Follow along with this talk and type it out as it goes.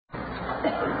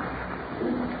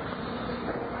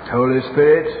Holy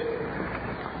Spirit,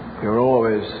 you're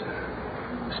always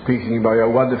speaking by your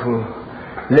wonderful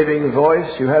living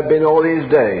voice. You have been all these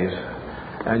days,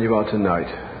 and you are tonight,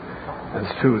 and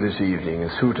through this evening,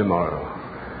 and through tomorrow.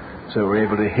 So we're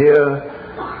able to hear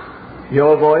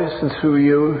your voice, and through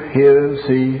you, hear and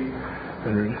see,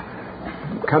 and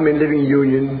come in living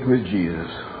union with Jesus.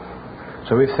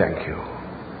 So we thank you.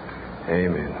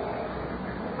 Amen.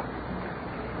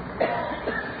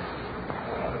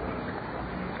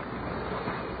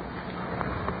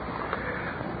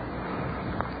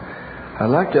 I'd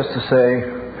like just to say,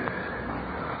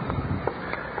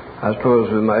 I suppose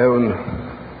with my own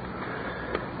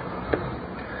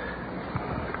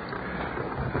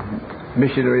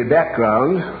missionary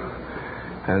background,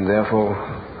 and therefore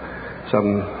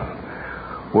some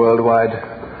worldwide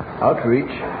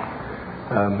outreach,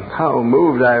 how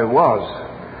moved I was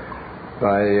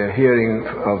by hearing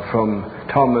from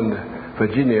Tom and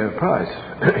Virginia Price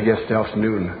yesterday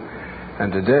afternoon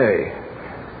and today,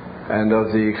 and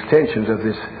of the extensions of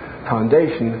this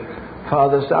foundation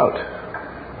farthest out.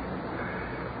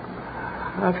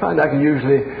 I find I can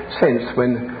usually sense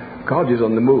when God is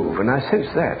on the move, and I sense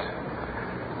that.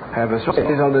 However,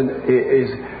 is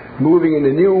moving in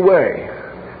a new way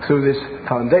through this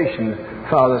foundation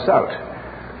farthest out,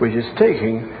 which is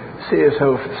taking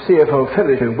CFO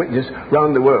fellowship and witness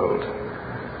round the world.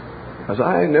 As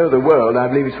I know the world, I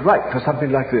believe it's right for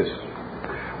something like this.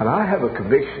 And I have a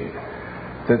conviction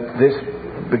that this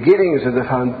beginnings of the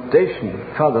foundation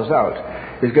farthest out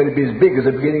is going to be as big as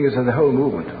the beginnings of the whole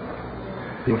movement.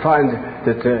 You'll find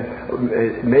that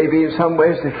maybe in some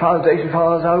ways the foundation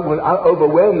farthest out will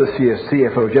overwhelm the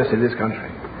CFO just in this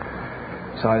country.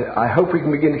 So I hope we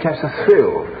can begin to catch the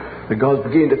thrill that God's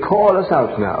beginning to call us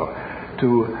out now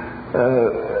to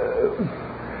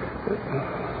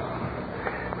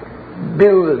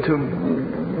build, to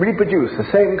reproduce the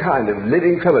same kind of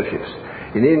living fellowships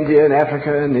in India and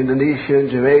Africa and Indonesia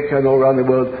and Jamaica and all around the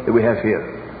world that we have here.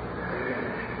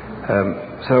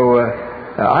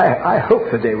 I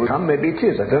hope the day will come, maybe it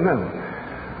is, I don't know,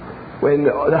 when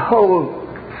the whole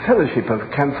fellowship of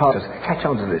Camp Fathers catch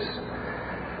on to this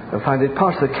and find it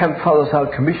part of the Camp Fathers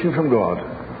Out commission from God.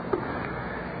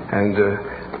 And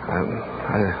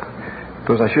I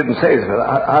suppose I shouldn't say this, but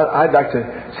I'd like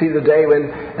to see the day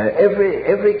when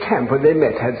every camp when they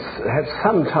met had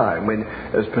some time when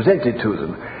it was presented to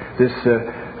them this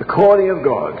the calling of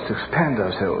God to expand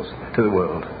ourselves to the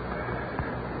world.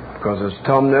 Because as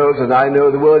Tom knows and I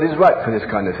know, the world is ripe for this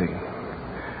kind of thing.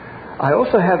 I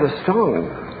also have a strong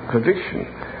conviction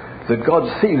that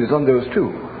God's seal is on those two.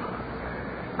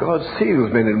 God seals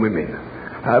men and women.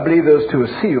 I believe those two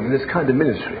are sealed for this kind of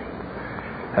ministry.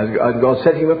 And God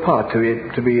set him apart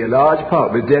to be a large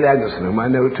part with Dale Anderson, whom I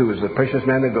know too as a precious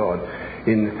man of God,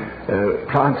 in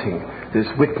planting this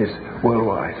witness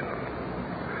worldwide.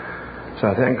 So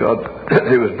I thank God that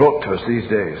it was brought to us these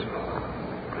days.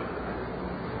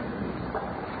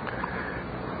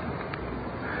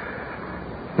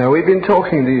 Now we've been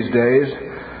talking these days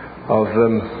of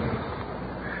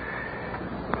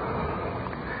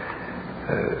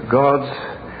God's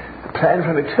plan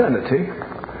from eternity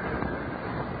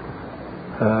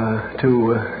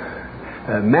to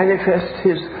manifest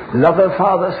his lover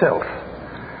father self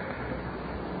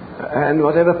and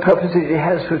whatever purposes he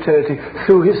has for eternity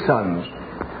through his sons.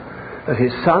 That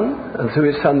his son, and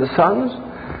through his son the sons,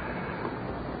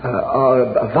 are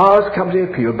a vast company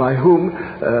of people by whom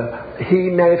he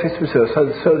manifests himself,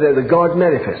 so they're the God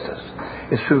manifestors.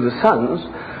 It's through the sons,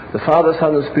 the Father,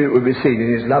 Son and Spirit will be seen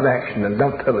in his love action and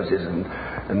love purposes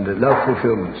and love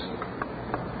fulfillments.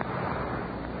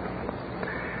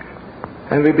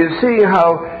 And we've been seeing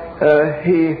how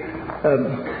he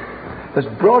has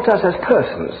brought us as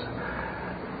persons,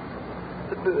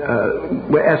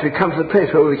 as we come to the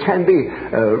place where we can be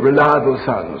reliable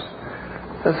sons,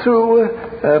 through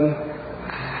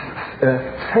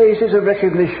phases of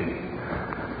recognition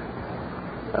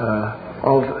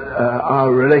of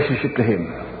our relationship to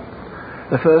him.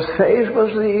 The first phase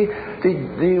was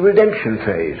the redemption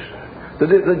phase,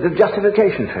 the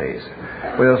justification phase.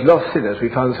 When as lost sinners we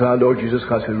found through our Lord Jesus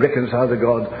Christ we reconciled to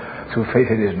God through faith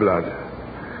in his blood.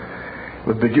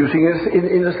 We're producing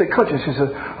in us the consciousness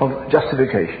of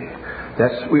justification.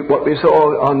 That's what we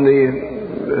saw on the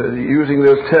using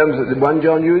those terms that 1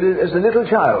 John used as a little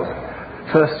child.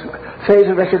 First phase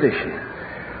of recognition.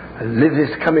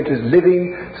 Come into this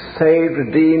living, saved,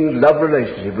 redeemed, love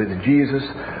relationship with Jesus,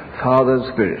 Father and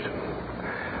Spirit.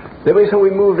 Then we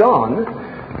moved on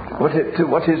to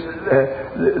what is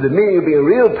the meaning of being a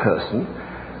real person,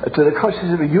 to the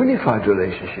consciousness of a unified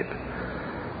relationship.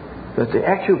 that the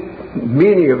actual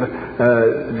meaning of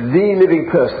the living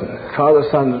person, Father,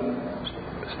 Son,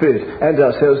 Spirit, and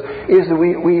ourselves, is that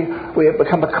we have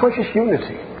become a conscious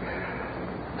unity.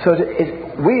 So that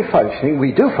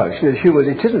we do function as humans.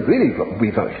 It isn't really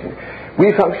we functioning.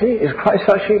 We functioning is Christ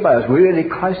functioning by us. We're really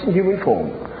Christ in human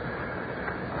form.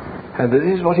 And this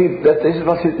is what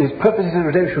his purposes of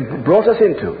redemption brought us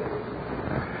into.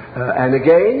 And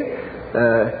again,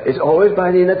 it's always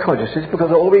by the inner consciousness,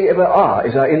 because all we ever are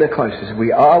is our inner consciousness.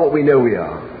 We are what we know we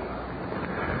are.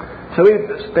 So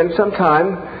we've spent some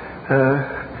time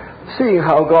seeing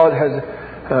how God has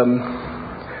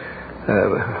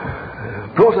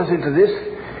brought us into this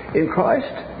in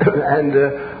Christ, and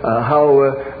how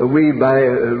we by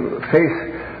faith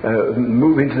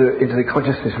move into the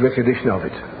consciousness and recognition of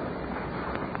it.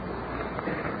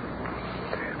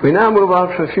 We now move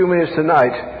on for a few minutes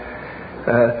tonight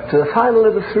to the final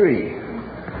of the three,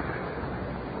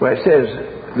 where it says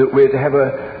that we're to have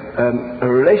a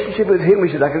relationship with Him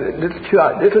which is like a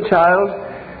little child,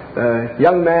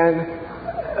 young man,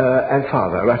 and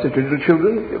father. Right unto little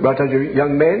children, right unto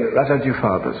young men, right unto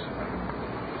fathers.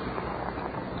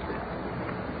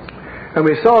 And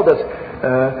we saw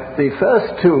that the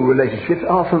first two relationships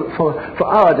are for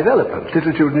our development,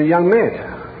 little children and young men.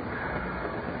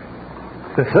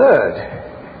 The third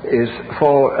is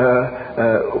for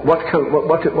what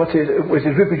is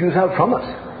reproduced out from us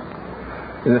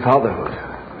in the fatherhood.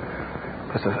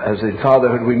 As in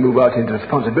fatherhood we move out into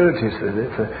responsibilities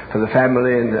for the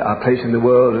family and our place in the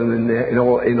world, and in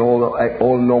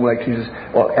all normal activities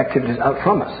or activities out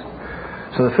from us.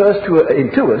 So the first two are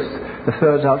into us, the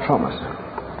third's out from us.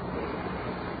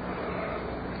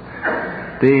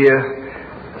 The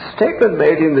statement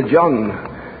made in the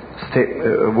John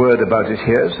word about it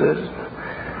here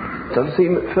doesn't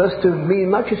seem first to mean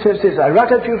much. It says this: I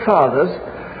write unto you, fathers,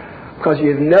 because ye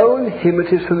have known him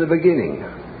that is from the beginning.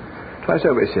 Twice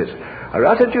over it says, I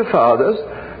write unto you, fathers,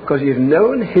 because ye have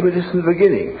known him that is from the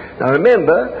beginning. Now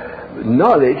remember,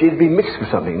 knowledge is being mixed with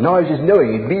something. Knowledge is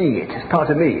knowing it, being it. It's part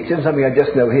of me. It isn't something I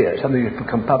just know here. It's something that's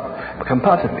become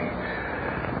part of me.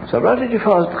 So I write unto you,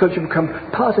 fathers, because you become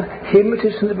part of him that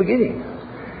is from the beginning.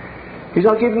 He's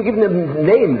not given a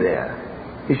name there.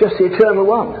 He's just the eternal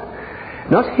one.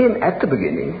 Not him at the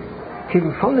beginning,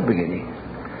 him from the beginning.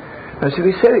 And so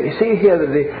we see here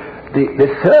that the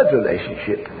third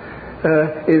relationship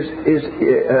is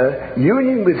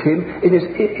union with him in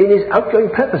his outgoing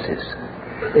purposes,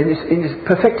 in his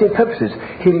perfecting purposes,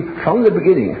 him from the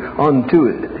beginning on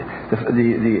to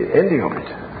the ending of it.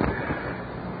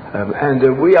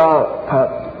 And we are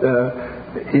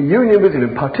in union with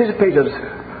him, participators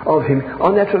of him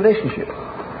on that relationship.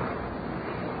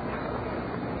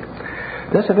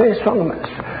 That's a very strong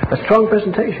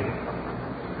presentation.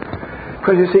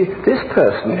 Because you see, this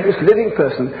person, this living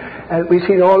person, we've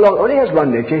seen all along, only has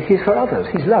one nature. He's for others.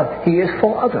 He's love. He is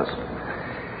for others.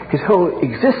 His whole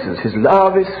existence, his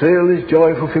love, his thrill, his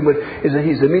joy, fulfillment, is that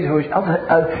he's the means for which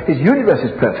his universe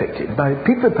is perfected, by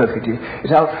people perfected.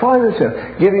 It's outflowing himself,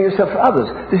 giving himself for others.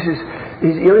 This is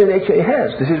the only nature he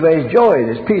has. This is where his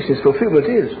joy, his peace, his fulfillment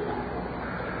is.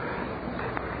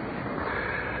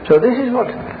 So this is what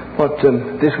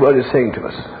this word is saying to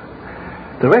us.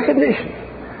 The recognition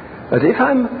that if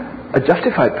I'm a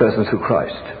justified person through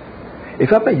Christ,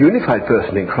 if I'm a unified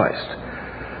person in Christ,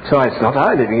 so it's not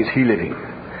I living, it's he living.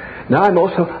 Now I'm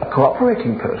also a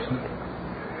cooperating person.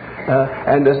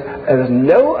 And there's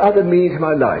no other means in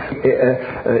my life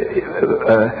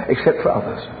except for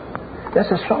others.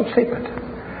 That's a strong statement.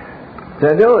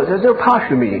 There's no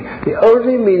partial meaning. The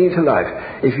only meaning to life.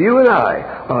 If you and I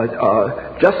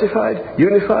are justified,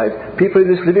 unified, people in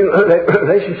this living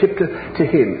relationship to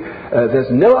him, there's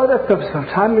no other purpose of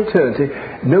time and eternity,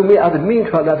 no other meaning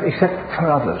to our life except for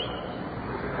others.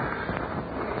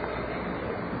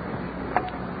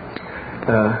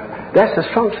 That's a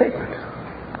strong statement.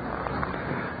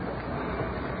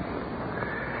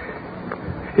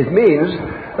 It means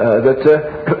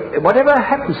that whatever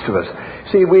happens to us,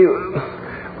 see,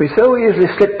 we so easily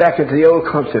slip back into the old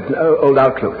concept and old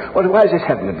outlook. Why has this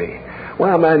happened to me?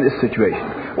 Why am I in this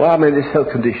situation? Why am I in this health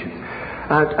condition?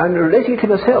 And I'm relating to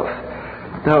myself.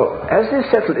 Now, as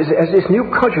this new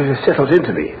consciousness settles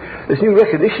into me, this new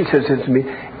recognition settles into me,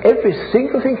 every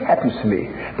single thing happens to me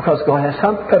because God has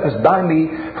some purpose by me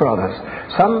for others.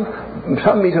 Some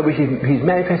means of which he's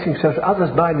manifesting himself to others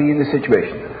by me in this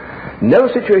situation. No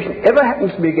situation ever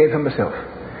happens to me again for myself.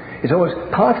 It's always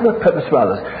part of a purpose for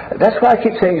others. That's why I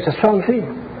keep saying it's a strong thing.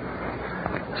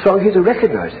 Strong thing to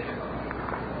recognize it.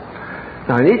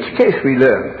 Now, in each case we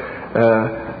learn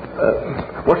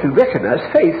what we recognize.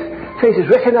 Faith is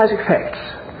recognizing facts.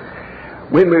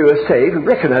 When we were saved, we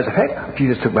recognized the fact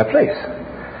Jesus took my place.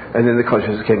 And then the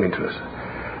consciousness came into us.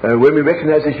 When we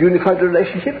recognize this unified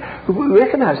relationship, we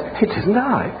recognize it isn't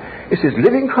I. It's this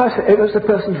living Christ forever as the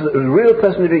real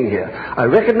person living here. I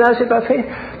recognize it by faith.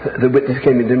 The witness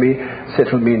came into me,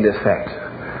 settled me in this fact.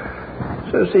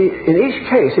 So see, in each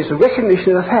case, it's a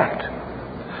recognition of a fact.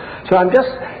 So I'm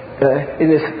just, in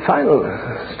this final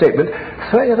statement,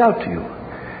 throwing it out to you,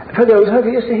 for those who have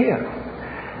ears to hear.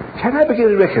 Can I begin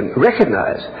to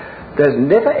recognize there's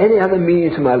never any other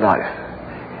meaning to my life?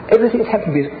 Everything that's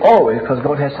happened to me is always because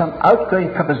God has some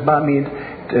outgoing purpose by me in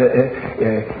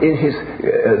His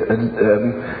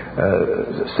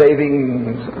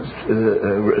saving,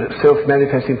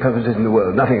 self-manifesting purposes in the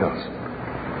world, nothing else.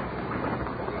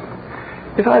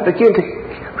 If I begin to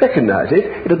recognize it,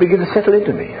 it'll begin to settle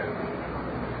into me.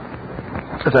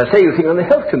 As I say, you think on the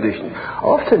health condition.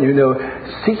 Often,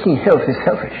 seeking health is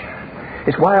selfish.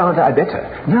 It's why aren't I better?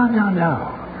 No.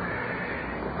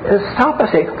 Start by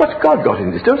saying, what's God got in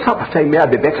this? Don't start by saying, may I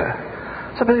be better.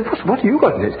 Start by saying, what have you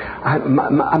got in this?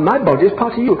 My body is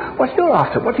part of you. What you're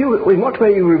after? In what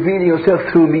way are you revealing yourself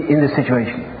through me in this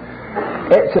situation?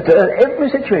 Every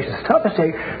situation, start by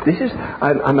saying,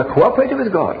 I'm a cooperator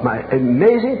with God. My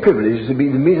amazing privilege is to be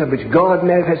the means of which God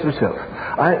manifests Himself.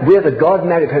 We're the God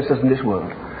manifestors in this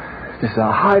world. This is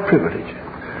our high privilege.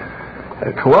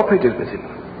 Cooperators with Him.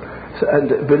 And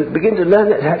begin to learn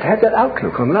that, have that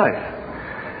outlook on life.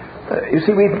 You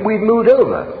see, we've moved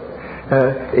over.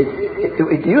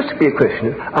 It used to be a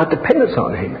question of our dependence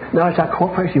on Him. Now it's our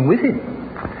cooperation with Him.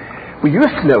 We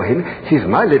used to know Him. He's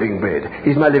my living bread.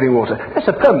 He's my living water. That's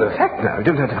a permanent fact now. You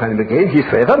don't have to find Him again. He's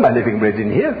forever my living bread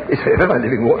in here. He's forever my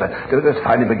living water. You don't have to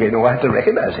find Him again, or I have to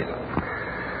recognize Him.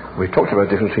 We talked about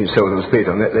the difference between soul and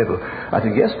spirit on that level, I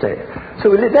think, yesterday.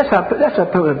 So that's our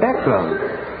permanent background.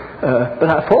 But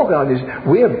our foreground is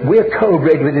we're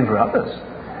co-bred with Him for others.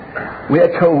 We're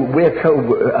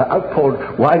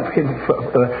outpoured wine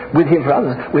with Him for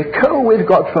others. We're with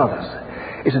God for others.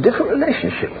 It's a different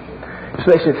relationship. It's a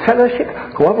relationship of fellowship,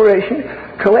 cooperation,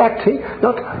 co-acting,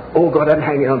 not, oh God, I'm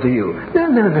hanging on to you.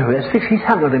 No, that's fixed. He's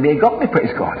hanging on to me. He got me,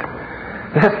 praise God.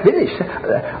 That's finished.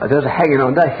 There's a hanging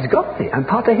on there. He's got me. I'm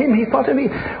part of Him. He's part of me.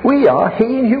 We are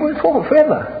He in human form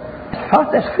forever.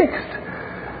 That's fixed.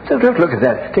 So don't look at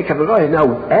that. Take up the line. Now,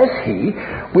 we're as He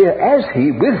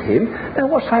with Him. Now,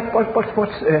 what's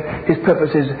His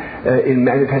purposes in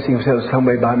manifesting Himself some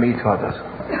way by me to others?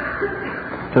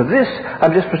 So this,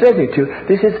 I'm just presenting to you,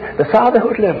 this is the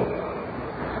fatherhood level.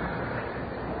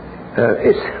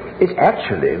 It's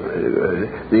actually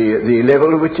the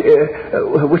level which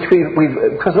we've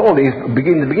because all these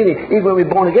begin in the beginning. Even when we're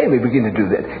born again, we begin to do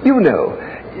that.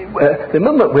 The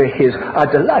moment we're His, our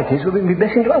delight is when we can be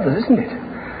blessing to others, isn't it?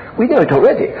 We know it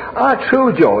already. Our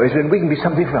true joy is when we can be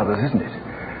something for others, isn't it?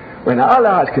 When our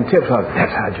lives can tell for others,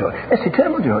 that's our joy. That's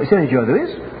eternal joy. It's the only joy there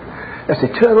is. That's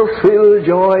eternal thrill,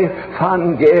 joy,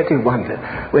 fun, gaiety, wonder.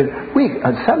 When we,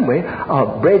 in some way,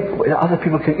 are bred, other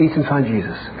people can eat and find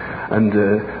Jesus. And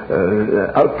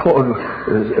outpoured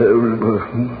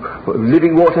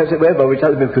living water, as it were, by which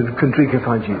other people can drink and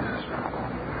find Jesus.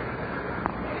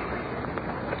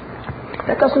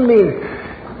 That doesn't mean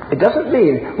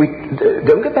we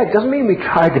don't get back. It doesn't mean we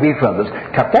try to be for others.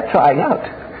 Cut that trying out.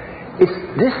 It's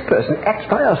this person acts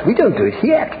by us. We don't do it.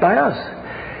 He acts by us.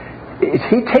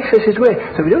 He takes us His way.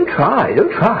 So we don't try.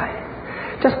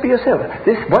 Just be yourself.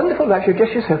 This wonderful life, you're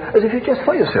just yourself, as if you're just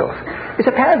for yourself. It's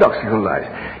a paradoxical life.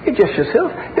 You're just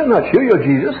yourself. You're not you. You're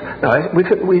Jesus. Now we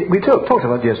talked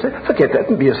about yesterday. Forget that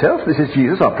and be yourself. This is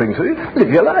Jesus. I'll bring to you. Live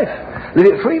your life. Live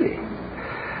it freely.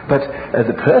 But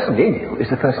the person in you is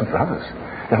the person for others.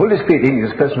 The Holy Spirit in you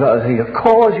is the person for others. He'll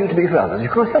cause you to be for others. You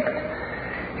can't help it.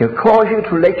 He'll cause you to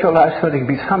relate your life so that it can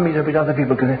be some means of which other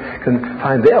people can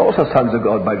find they're also sons of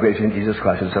God by grace in Jesus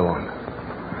Christ and so on.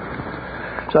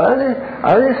 So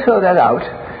I only throw that out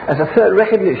as a third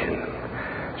recognition.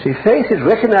 See, faith is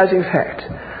recognizing fact.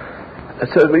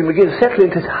 So we begin to settle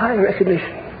into higher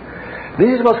recognition.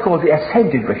 This is what's called the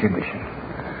ascended recognition.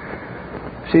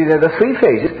 See, there are three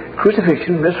phases: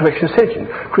 crucifixion, resurrection, ascension.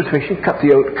 Crucifixion cut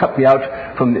me out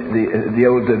from the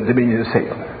old dominion of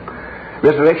Satan.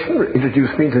 Resurrection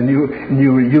introduced me into a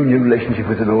new union relationship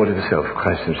with the Lord Himself,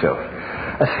 Christ Himself.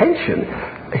 Ascension,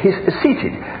 He's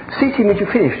seated. Seating means you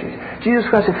finished it. Jesus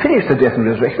Christ had finished the death and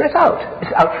resurrection. That's out.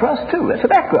 It's out for us too. That's the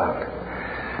background.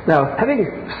 Now, having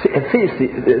finished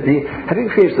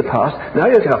the past, now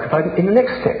you're occupied in the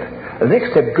next step. The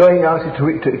next step, going out to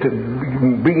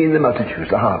bring in the multitudes,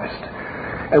 the harvest.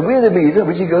 And we're the means of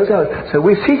which He goes out. So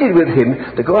we're seated with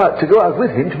Him to go out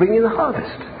with Him to bring in the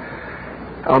harvest.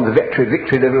 on the victory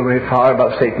level very far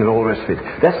above Satan and all the rest of it.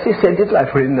 That's the ascended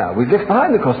life we're in now. We've left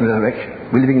behind the cross and resurrection.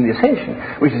 We're living in the ascension,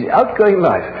 which is the outgoing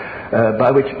life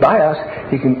by us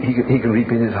he can reap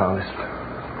in his harvest.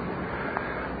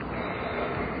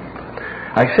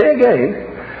 I say again,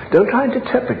 don't try and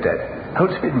interpret that.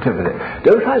 Don't interpret it.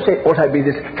 Don't try and say, ought I be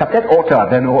this, that ought to have,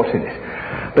 then ought in it.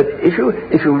 But if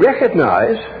you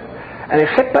recognize and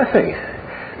accept by faith,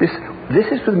 this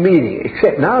is the meaning.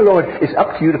 Except now, Lord, it's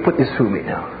up to you to put this through me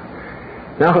now.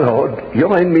 Now, Lord,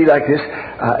 you're in me like this.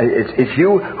 It's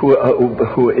you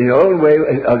who in your own way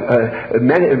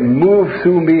move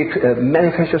through me,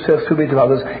 manifest yourself through me to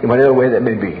others in whatever way that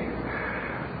may be.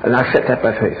 And I accept that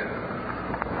by faith.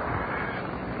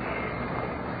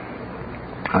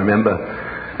 I remember,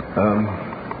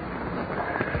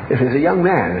 if there's a young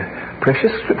man,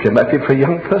 precious scripture might be for a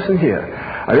young person here.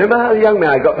 I remember how a young man,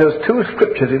 I got those two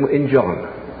scriptures in John.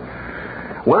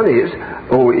 One is,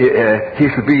 he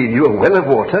shall be in you a well of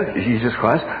water, Jesus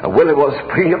Christ, a well of water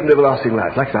springing up in everlasting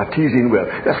life, like an artesian well.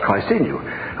 That's Christ in you.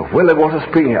 A well of water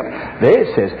springing up. There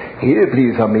it says, he that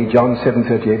believes on me, John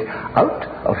 7:38, out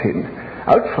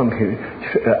from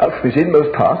his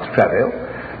inmost parts, travail,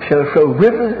 shall flow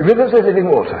rivers of living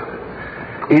water.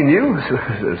 In you,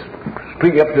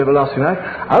 springing up in everlasting life,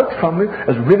 out from you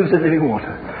as rivers of living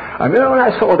water. I remember when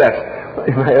I saw that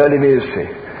in my early ministry,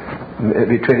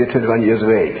 maybe 20, 21 years of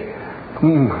age.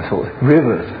 I thought,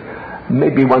 rivers.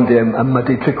 Maybe one day a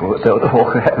muddy trickle that they'll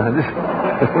walk around.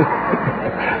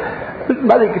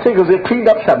 Muddy trickles, they're cleaned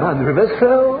up somehow, and the rivers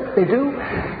flow, they do.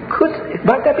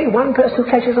 Might there be one person who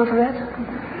catches on to that?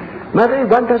 Might there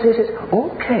be one person who says,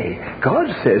 okay, God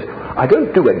says, I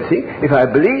don't do anything. If I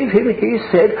believe him, he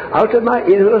said, out of my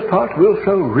innermost part will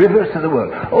flow rivers to the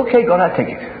world. Okay, God, I take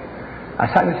it. I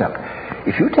sign it up.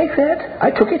 If you take that,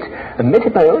 I took it and made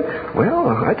it my own.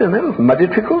 Well, I don't know. Muddy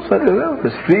trickles, I don't know.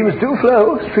 The streams do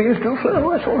flow. Streams do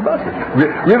flow. That's all about it.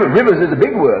 Rivers is a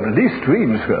big word. At least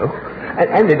streams flow.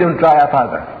 And they don't dry up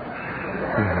either.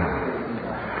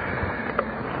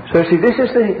 So see,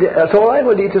 that's all I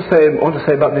would need to say, want to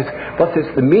say about this. What is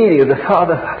the meaning of the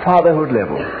fatherhood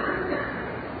level?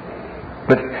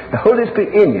 But the Holy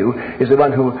Spirit in you is the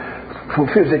one who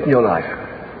fulfills it in your life.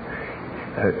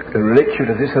 Relates you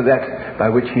to this or that by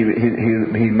which he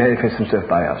manifests himself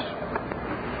by us.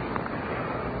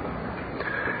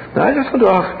 Now I just want to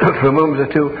ask for a moment or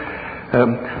two,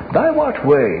 by what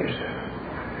ways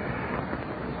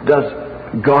does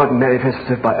God manifest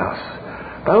himself by us?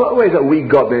 By what ways are we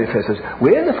God manifestors?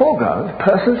 We're in the foreground,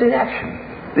 persons in action.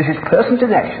 This is persons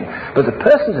in action. But the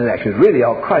persons in action really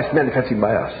are Christ manifesting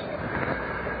by us.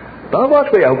 By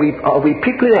what way are we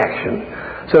people in action?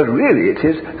 So really it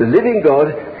is the living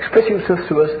God expressing himself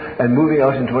to us and moving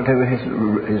out into whatever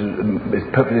his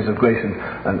purposes of grace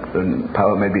and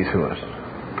power may be through us.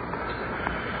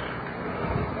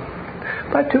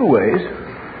 By two ways,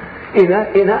 inner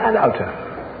and outer.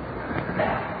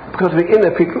 Because we're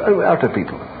inner people and we're outer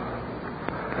people.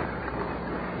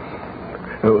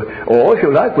 Or if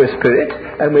you like, we're spirit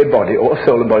and we're body, or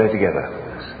soul and body together.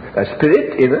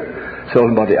 Spirit, inner, soul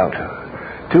and body, outer.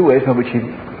 Two ways by which he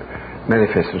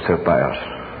manifests himself by us.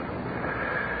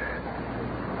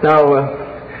 Now,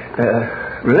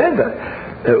 remember,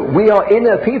 we are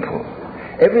inner people.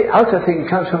 Every outer thing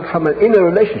comes from an inner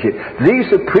relationship. The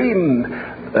supreme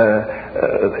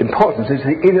importance is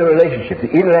the inner relationship,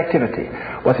 the inner activity.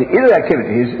 What the inner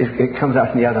activity is, it comes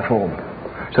out in the outer form.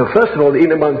 So first of all, the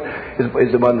inner one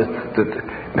is the one that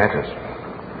matters.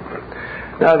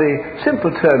 Now, the simple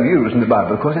term used in the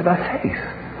Bible, of course, is by faith.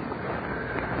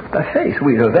 By faith,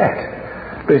 we know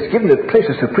that. But it's given a place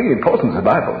of supreme importance in the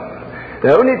Bible.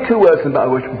 There are only two words in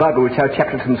the Bible which have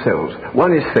chapters themselves.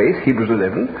 One is faith, Hebrews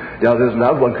 11. The other is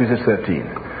love, 1 Corinthians 13.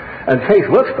 And faith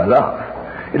works by love.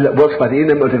 It works by the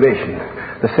inner motivation,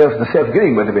 the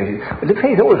self-giving motivation. But the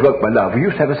faith always worked by love. We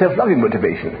used to have a self-loving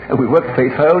motivation, and we work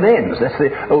faith for our own ends. That's the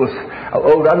old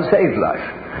unsaved life.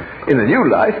 In the new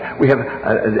life, we have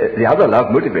the other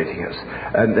love motivating us,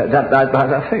 and that by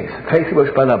our faith. Faith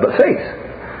works by love, but faith.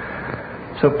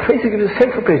 So faith is given a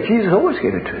central place. Jesus always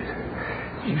gave it to it.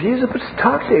 Jesus put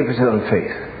stark emphasis on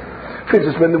faith. For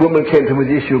instance, when the woman came to him with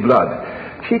the issue of blood,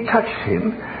 she touched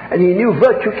him, and he knew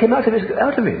virtue came out of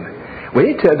him. When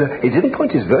he turned her, he didn't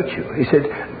point his virtue. He said,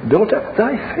 "Daughter,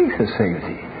 thy faith has saved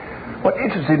thee." What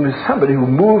interested him was somebody who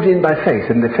moved in by faith,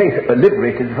 and the faith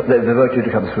liberated the virtue to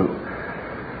come through.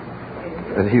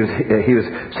 And he was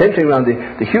centering around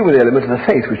the human element of the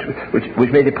faith,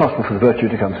 which made it possible for the virtue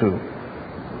to come through.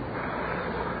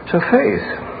 So faith.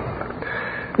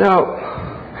 Now,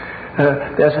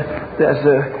 there's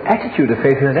an attitude of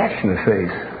faith and an action of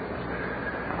faith.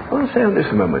 I want to say on this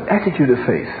a moment. Attitude of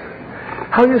faith.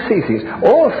 How you see things.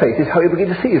 All faith is how you begin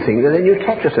to see things, and then you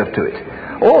attach yourself to it.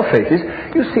 All faith is,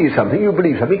 you see something, you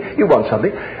believe something, you want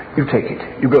something, you take it,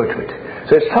 you go to it.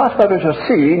 So it starts by what you're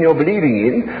seeing, you're believing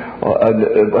in,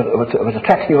 what's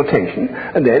attracting your attention,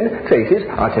 and then faith is,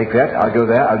 I'll take that, I'll go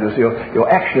there, I'll do so. Your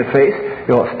action of faith,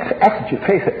 your attitude,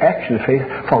 action of faith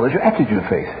follows your attitude of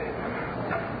faith.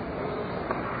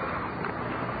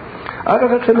 I've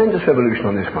got a tremendous revolution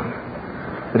on this one.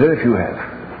 I don't know if you have.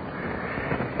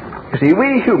 You see,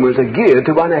 we humans are geared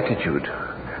to one attitude.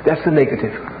 That's the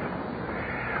negative.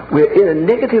 We're in a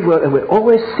negative world and we're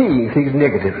always seeing things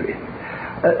negatively.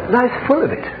 Life's full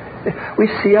of it. We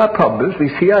see our problems, we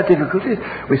see our difficulties,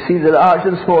 we see the large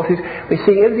and small things, we're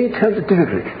seeing everything in terms of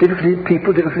difficulty. Difficulty in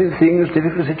people, difficulty in things,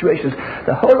 difficult situations.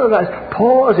 The whole of life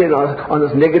pours in on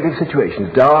those negative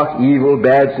situations. Dark, evil,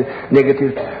 bad,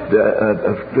 negative,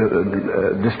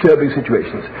 disturbing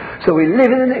situations. So we live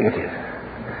in the negative.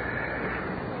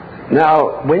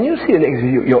 Now, when you see a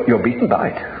negative, you're beaten by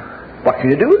it. What can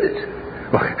you do with it?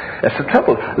 Well, that's the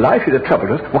trouble. Life is a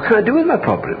trouble. What can I do with my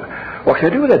problem? What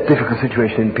can I do with that difficult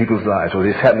situation in people's lives, or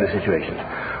these family situations?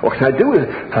 What can I do with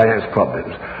finance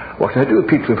problems? What can I do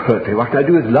with people who've hurt me? What can I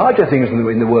do with larger things in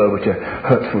the world which are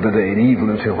hurtful today and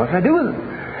evil and so on? What can I do with them?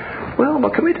 Well,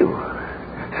 what can we do?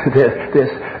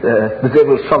 The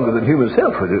devil's stronger than human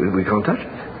self. We can't touch it.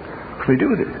 What can we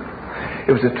do with it?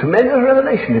 It was a tremendous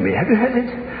revelation to me. Have you had it?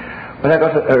 But I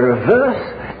got a reverse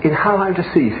in how I'm to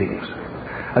see things.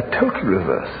 A total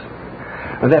reverse.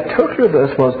 And that total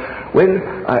reverse was when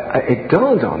it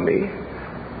dawned on me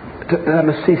that I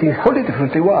must see things wholly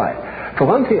differently. Why? For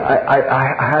one thing,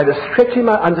 I had a stretch in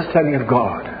my understanding of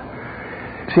God.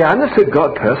 See, I understood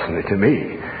God personally to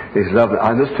me. His love.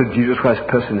 I understood Jesus Christ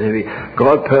personally to me.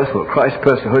 God personal, Christ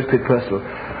personal, Holy Spirit personal.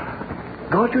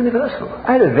 God universal.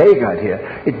 I had a vague idea.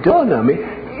 It dawned on me,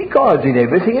 God's in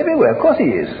everything, everywhere. Of course He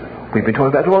is. We've been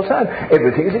talking about it all the time.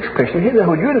 Everything is expression here. The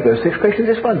whole universe is expression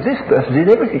of this one. This person is in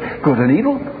everything. Good and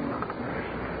evil.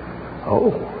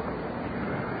 Oh.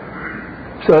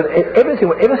 So everything,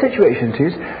 whatever situation it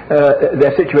is,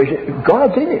 their situation,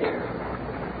 God's in it.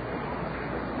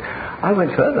 I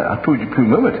went further. I'll prove you in a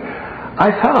moment.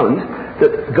 I found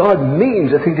that God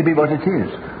means a thing to be what it is.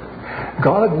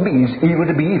 God means evil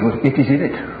to be evil. It is in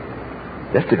it.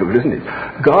 That's difficult, isn't it?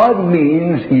 God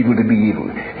means evil to be evil.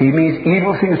 He means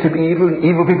evil things to be evil, and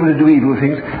evil people to do evil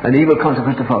things, and evil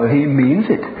consequences to follow. He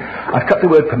means it. I've cut the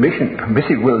word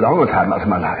permissive will a long time out of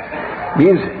my life.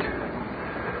 Means it.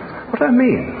 What do I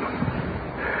mean?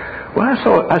 Well, I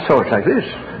saw it like this.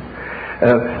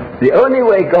 The only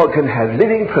way God can have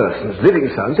living persons, living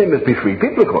sons, they must be free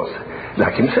people, of course.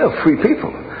 Like Himself, free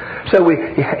people. So he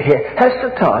has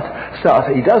to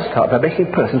he does start by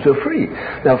making persons who are free.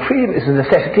 Now, freedom is a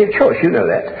necessity of choice, you know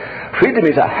that. Freedom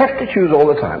is I have to choose all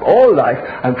the time. All life,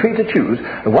 I'm free to choose,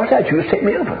 and what I choose take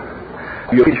me over.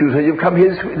 You choose when you've come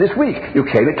here this week. You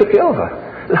came, it took you over.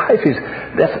 Life is,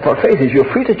 that's what faith is.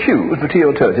 You're free to choose between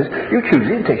your alternatives. You choose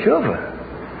it, it takes you over.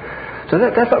 So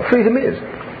that's what freedom is.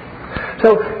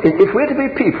 So, if we're to be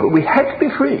people, we have to be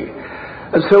free.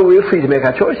 And so we're free to make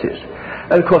our choices.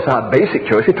 And of course our basic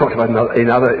choice, we talked about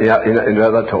in other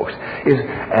talks, is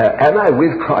am I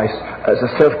with Christ as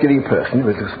a self-giving person,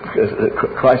 with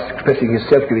Christ expressing His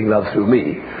self-giving love through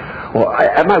me, or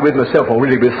am I with myself or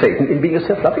really with Satan in being a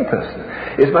self-loving person?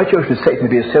 Is my choice with Satan to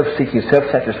be a self-seeking,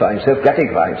 self-satisfying,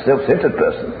 self-gratifying, self-centered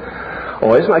person?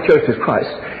 Or is my choice with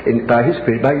Christ by His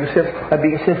Spirit by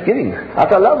being a self-giving,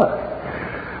 utter lover?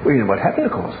 Well, you know what happened,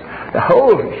 of course. The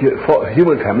whole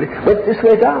human family went this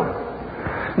way down.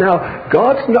 Now,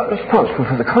 God's not responsible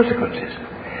for the consequences.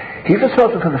 He's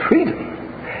responsible for the freedom.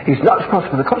 He's not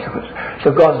responsible for the consequences.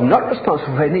 So God's not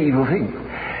responsible for any evil thing.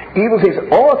 Evil things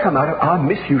all come out of our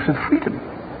misuse of freedom.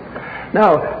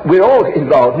 Now, we're all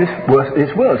involved in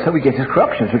this world, so we get his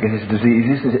corruptions, we get his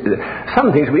diseases.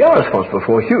 Some things we are responsible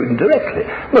for, indirectly.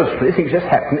 Mostly things just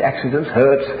happen, accidents,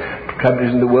 hurts,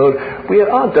 troubles in the world. We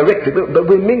aren't directly, but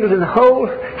we're mingled in the whole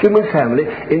human family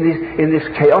in this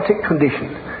chaotic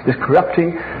condition. This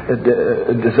corrupting,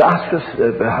 disastrous,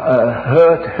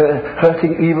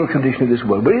 hurting, evil condition of this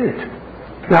world. We're in it.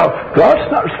 Now, God's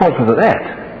not responsible for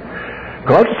that.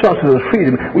 God's responsible for the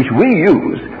freedom which we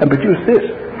use and produce this.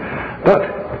 But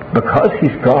because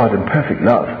He's God and perfect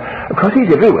love, because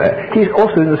He's everywhere, He's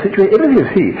also in the situation. Everything is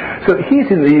He. So He's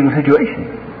in the evil situation.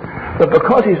 But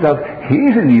because He's love,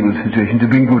 He's in the evil situation to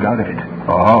bring good out of it.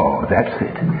 Oh, that's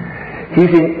it. He's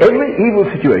in every evil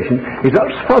situation. He's not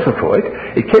responsible for it.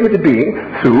 It came into being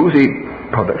through the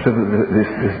products of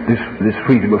this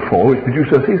freedom of fall which produced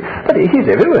those things. But He's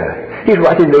everywhere. He's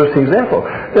right in those things, therefore.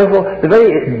 Therefore, the very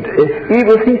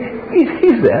evil thing,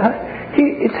 He's there.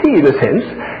 It's He, in a sense.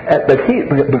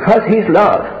 Because he's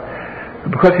love,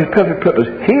 because his perfect purpose,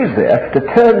 he's there to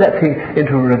turn that thing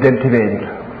into a redemptive end.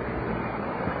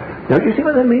 Now, do you see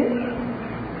what that means?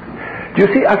 Do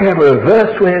you see, I can have a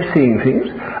reverse way of seeing things,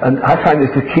 and I find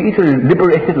it's the key to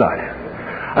liberated life.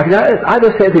 I can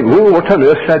either say, what on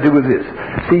earth should I do with this?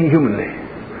 Seeing humanly.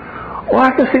 Or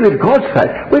I can see with God's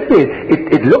side, with me,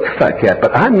 it looks like that,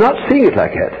 but I'm not seeing it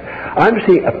like that. I'm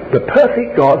seeing the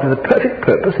perfect God with a perfect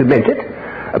purpose, He meant it,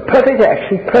 a perfect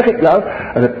action, perfect love,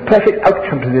 and a perfect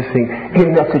outcome to this thing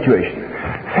in that situation.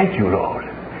 Thank you, Lord.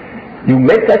 You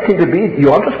meant that thing to be,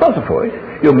 you aren't responsible for it.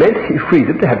 You meant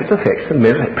freedom to have its effects, and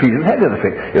freedom to have its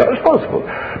effects. You're not responsible.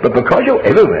 But because you're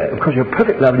everywhere, because you're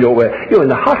perfect love and you're in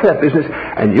the heart of that business,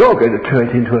 and you're going to turn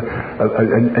it into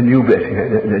a new blessing,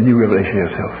 a new revelation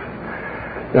of yourself.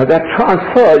 Now that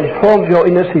transforms your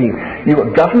inner seeing. You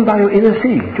are governed by your inner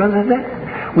seeing. Do you understand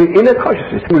that? With inner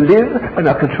consciousness, you live and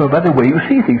are controlled by the way you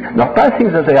see things, not by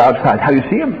things as they are outside, how you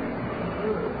see them.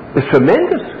 It's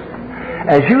tremendous.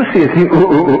 As you see a thing,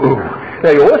 Now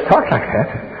you always talk like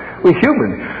that. We're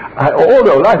human. All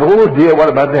our life, oh dear, what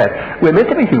about that? We're meant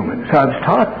to be human. So I'm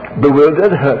start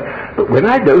bewildered, hurt. But when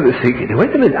I know this thing,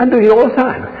 wait a minute, I'm doing it all the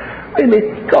time. Wait a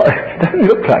minute, God, it doesn't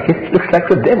look like it. It looks like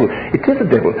the devil. It is the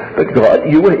devil. But God,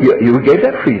 you gave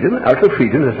that freedom. Out of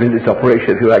freedom has been this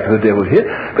operation, if you like, of the devil here.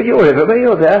 But you're everywhere,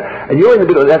 you're there, and you're in the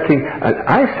middle of that thing. And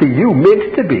I see you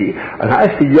meant to be, and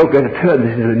I see you're going to turn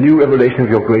this into a new revelation of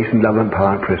your grace and love and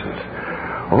power and presence.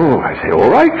 Oh, I say,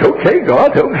 all right, okay,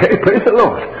 God, okay, praise the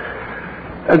Lord.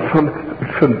 And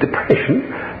from depression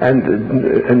and the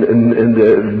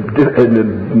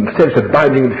sense of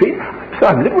binding and feet, so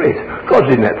I'm liberated.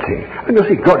 God's in that thing. And you'll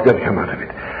see God's going to come out of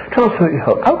it. Transfer your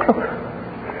whole outlook.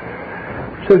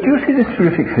 So do you see this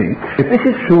terrific thing? If this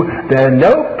is true, there are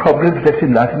no problems left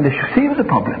in life unless you see there's a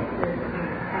problem.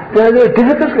 There are no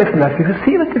difficulties left in life unless you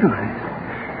see the difficulties.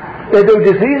 There are no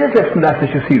diseases left in life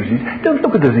unless you see diseases. Don't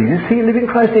look at diseases, see living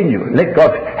Christ in you. Let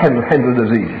God handle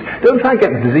diseases. Don't try and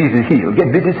get the diseases healed.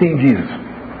 Get busy seeing Jesus.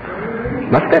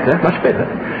 Much better, much better.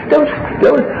 Don't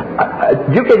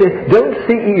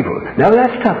see evil. Now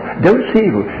that's tough. Don't see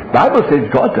evil. The Bible says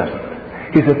God doesn't.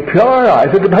 He's a pure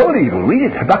eyes and behold evil.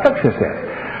 Read it. Habakkuk says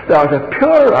that. Thou art a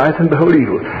pure eyes and behold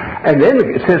evil. And then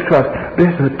it says to us,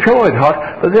 this is a pure in heart,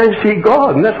 but then see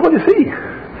God, and that's what you see.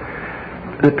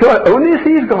 The pure only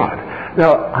sees God.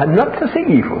 Now, I'm not to see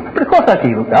evil, but of course that's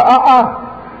evil.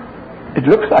 It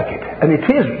looks like it, and it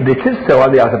is so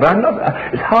on the outer, but I'm not.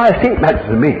 It's how I see it matters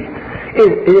to me.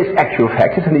 In its actual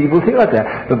fact, it's an evil thing like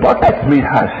that. But what matters to me is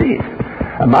how I see it.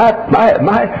 And my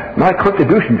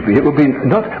contribution to it will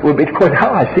be to quite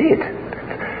how I see it.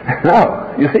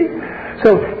 Now, you see?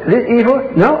 So, this evil,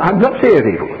 no, I'm not seeing it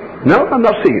evil. No, I'm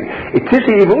not seeing it. It is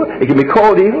evil, it can be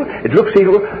called evil, it looks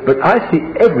evil, but I see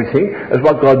everything as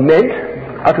what God meant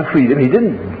out of freedom. He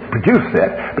didn't produce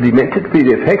that, but He meant it to be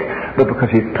the effect, but because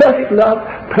His perfect love,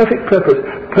 perfect purpose,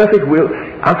 perfect will,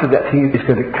 out of that thing is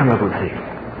going to come up with the thing.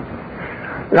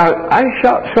 Now, I'm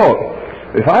sure,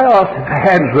 if I asked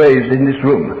hands raised in this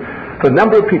room for a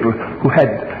number of people who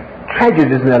had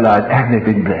tragedies in their lives, have they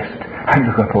been blessed? And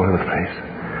look up all over the place.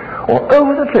 All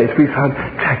over the place we found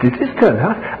tragedies turned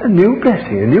out a new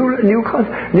blessing,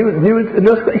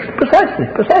 precisely.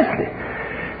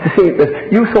 To see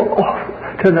that you thought,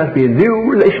 turned out to be a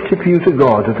new relationship for you to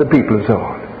God, to the people and so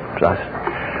on.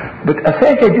 But I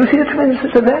say again, do you see the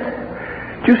tremendousness of that?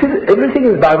 Do you see that everything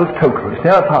in the Bible is total, it's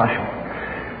never partial?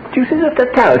 Do you see the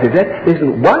totality of that? There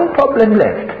isn't one problem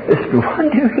left. There isn't one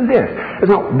difficulty left. There's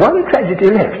not one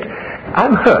tragedy left.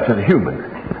 I'm hurt as a human.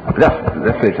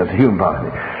 Let's say it's as a human part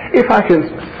of me. If I can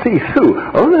see through,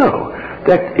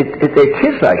 that it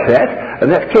is like that, and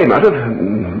that came out of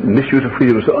misuse of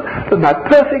freedom and so on, but my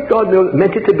perfect God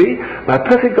meant it to be, my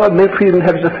perfect God meant freedom to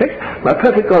have its effect, my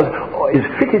perfect God is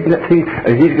fitted in that thing,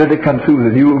 and He's going to come through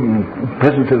with the new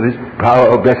presence of His power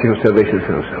or blessing of salvation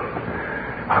and so on.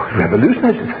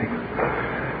 Revolutionize this thing.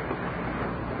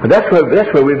 And that's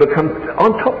where we become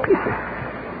on top people.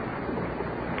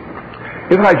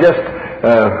 If I just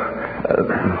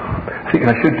think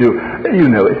I should do, you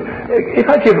know it. If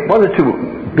I give one or two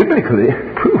biblically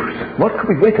proofs, what could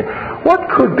be greater? What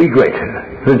could be greater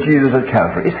than Jesus at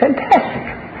Calvary? It's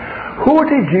fantastic. Who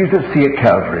did Jesus see at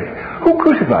Calvary? Who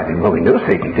crucified Him? Well, we know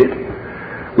Satan did.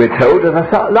 We're told at the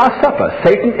Last Supper,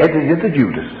 Satan entered into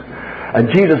Judas. And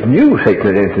Jesus knew Satan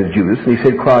had entered Judas, and He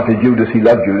said quietly, Judas, he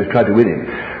loved Judas, tried to win him.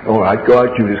 All right, go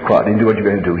out, Judas, quietly, and do what you're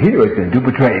going to do. He knew what he was going to do,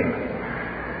 betray him.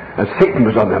 And Satan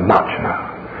was on the march now.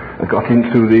 And got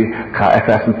into the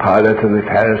Caiaphas and Pilate and the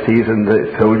Pharisees and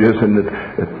the soldiers, and the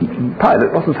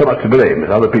Pilate wasn't so much to blame as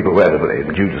other people were to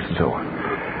blame, Judas and so on.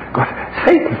 God,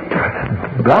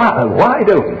 Satan's wide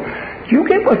open. Do you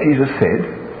get what Jesus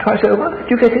said twice over?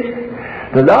 Do you get it?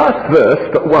 The last verse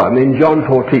but one in John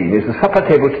 14 is the supper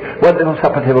table, wonderful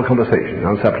supper table conversation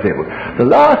on supper table. The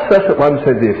last verse but one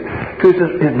said this to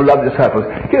his beloved disciples,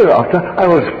 hereafter I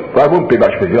won't be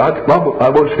much with you, I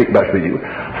won't speak much with you,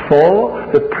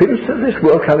 for the prince of this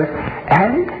world cometh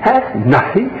and hath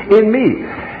nothing in me.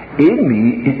 In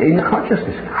me, in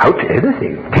consciousness, out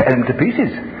anything, tear them to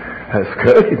pieces,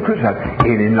 scourge him, crucified,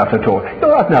 in not at all.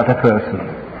 You're not a person.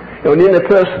 You're an inner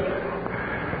person.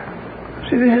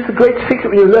 See, this is the great secret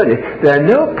when you learn it. There are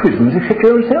no prisons except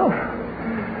your own self.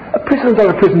 A prison is not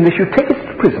a prison unless you take it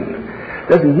to prison.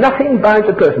 There's nothing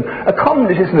binds a person. A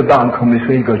communist isn't a bound communist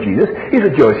when he's got Jesus. He's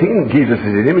rejoicing, and Jesus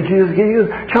is in him, and Jesus is giving you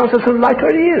a chance of some light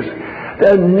where he is.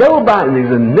 There are no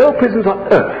bindings and no prisons on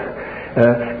earth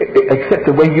except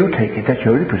the way you take it. That's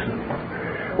your only prison.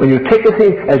 When you take a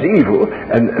thing as evil,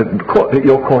 and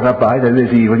you're caught up by, then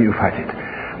there's evil and you fight it.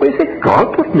 When you say,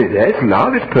 God put me there, it's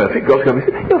love, it's perfect, God's got me,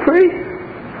 you're free.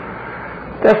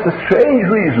 That's the strange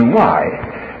reason why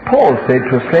Paul said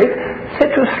to a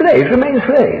slave, remain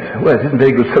slaves. Well, it isn't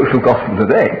very good social gospel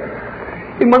today.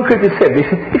 In 1 Corinthians 7, he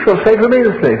said, if you're a slave, remain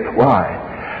a slave. Why?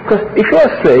 Because if you're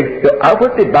a slave, you're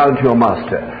outwardly bound to your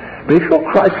master. But if you're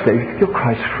Christ's slave, you're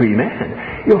Christ's free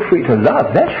man. You're free to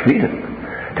love. That's freedom.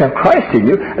 To have Christ in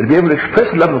you and to be able to express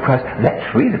the love of Christ, that's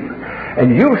freedom.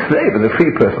 And you, slave, are the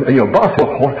free person, and your boss is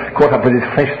caught up with his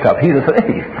flesh stuff. He's a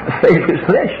slave to his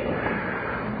flesh.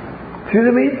 See what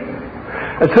I mean?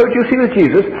 And so do you see with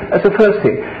Jesus as the first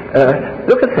thing?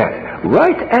 Look at that.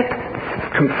 Right at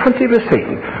confronting with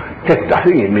Satan. There's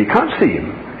nothing in me. Can't see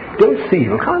him. Don't see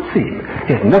him. Can't see him.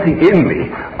 There's nothing in me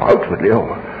outwardly.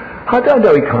 Oh, how do I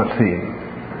know he can't see him?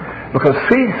 Because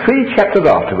three chapters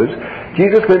afterwards,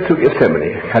 Jesus went through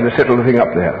Gethsemane, kind of settled the thing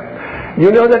up there.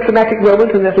 You know that dramatic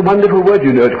moment, and that's a wonderful word.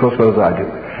 You know it, of course, well as I do.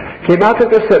 Came out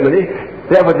of Gethsemane.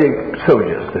 There were the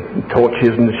soldiers, the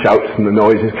torches and the shouts and the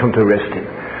noises come to arrest him.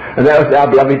 And there was our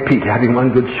beloved Peter having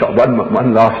one good shot, one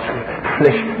last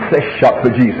flesh shot for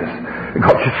Jesus. He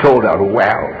got his sword out,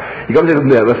 wow. He got a little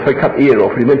nervous, so he cut the ear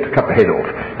off, and he went to cut the head off.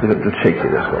 It was shaky,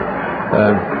 this one.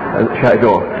 And carried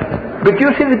on. But do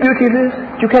you see the beauty of this?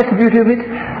 Do you catch the beauty of it?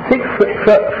 Think, for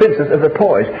instance, of the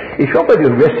poise. If you're going to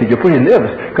be arrested, you're pretty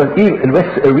nervous, because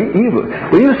arrests are evil.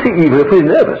 When you see evil, you're pretty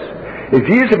nervous. If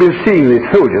Jesus had been seeing these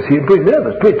soldiers, he'd be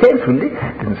nervous, pretty tense, wouldn't he?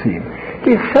 Didn't see him.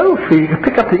 He's so free, he could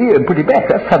pick up the ear and put it back.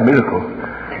 That's some miracle.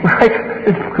 Right?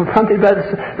 Confronted by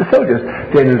the soldiers.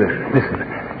 Then listen,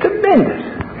 tremendous.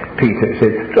 Peter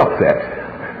said, drop that.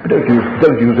 But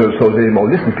don't use those swords anymore.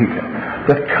 Listen, Peter,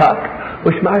 the cup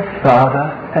which my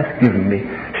Father has given me,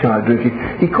 shall I drink it?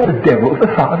 He called the devil the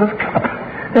Father's cup.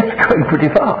 That's going pretty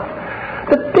far.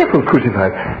 The devil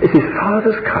crucified is his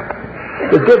Father's cup.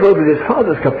 The devil with his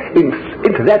Father's cup,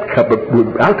 into that cup,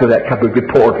 out of that cup would be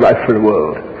poured life for the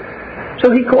world. So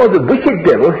he called the wicked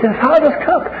devil his Father's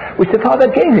cup, which the Father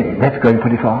gave him. That's going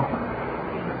pretty far.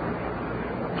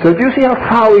 So do you see how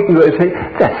far we can go and say,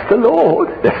 that's the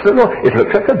Lord, that's the Lord. It looks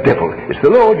like a devil. It's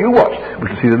the Lord, you watch. We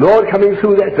can see the Lord coming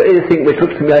through that very thing which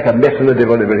looks to me like a mess and the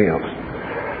devil and everything else.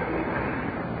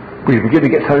 We begin to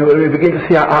get something where we begin to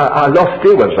see our lost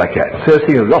dear ones like that. So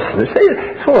seeing a lostness.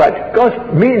 It's all right.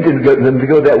 God means them to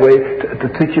go that way to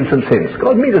teach him some sense.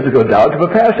 God means us to go down to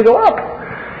prepare us to go up.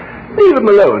 Leave them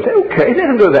alone. Say, okay, let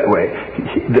him go that way.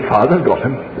 The Father's got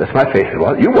him. That's my faith.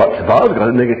 You watch. The Father's got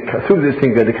him. They get through this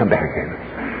thing, going to come back again.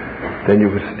 Then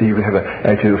you will have an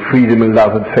attitude of freedom and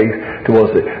love and faith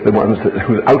towards the ones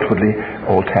who outwardly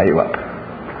all tear you up.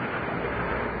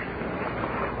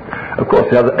 Of course,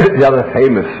 the other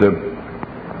famous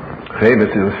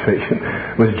illustration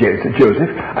was Joseph.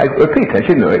 I repeat, I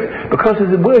should know it, because of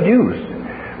the word used,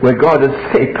 where God has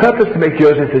purposed to make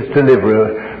Joseph his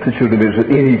deliverer to the children of Israel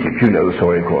in Egypt. You know the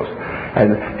story, of course.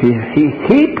 And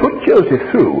he put Joseph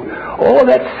through all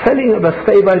that selling of a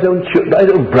slave by his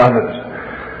own brothers.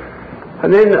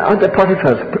 And then under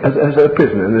Potiphar's as a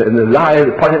prisoner, and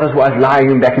Potiphar's wife lying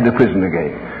him back into prison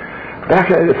again. Back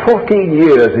 14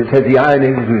 years, it says the iron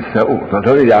in his soul, not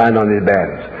only the iron on his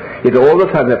bands. Yet all the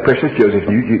time that precious Joseph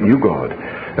knew God.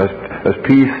 As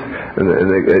peace,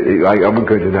 I won't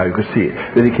go into now, you could see it.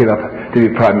 Then he came up to be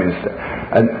Prime Minister.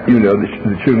 And, you know,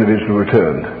 the children of Israel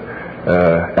returned.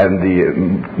 And the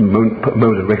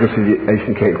moment of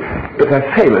reconciliation came. But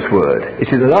that famous word,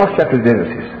 it's in the last chapter of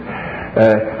Genesis.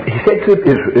 He said to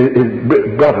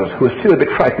his brothers, who were still a bit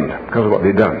frightened because of what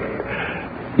they'd done,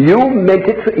 you meant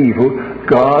it for evil,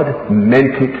 God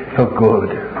meant it for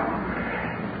good.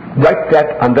 Write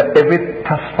that under every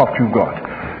tough spot you've got.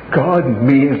 God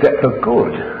means that for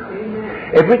good.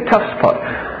 Every tough spot,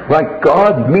 right,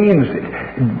 God means it.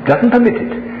 doesn't permit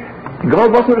it.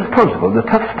 God wasn't responsible. The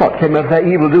tough spot came out of their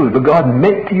evil doing, but God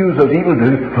meant to use those evil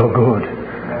doings for good.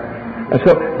 And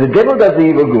so the devil does the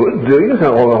evil good doings, and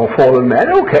all fallen man.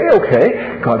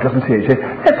 Okay. God doesn't see it. He says,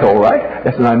 that's all right.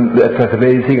 That's the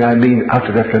very thing I mean. Out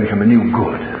of that's going to come a new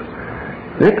good.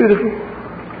 Isn't that beautiful?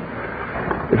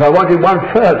 If I wanted one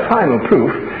final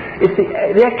proof, it's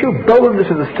the actual boldness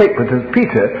of the statement of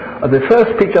Peter of the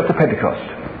first speech after Pentecost,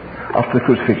 after the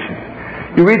crucifixion.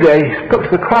 You read there, he spoke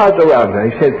to the crowds around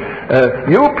there. He said,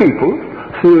 you people,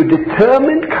 through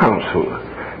determined counsel,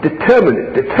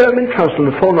 determined counsel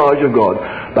and the full knowledge of God,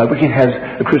 by which he has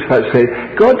the crucified say,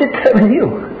 God determined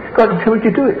you. God determined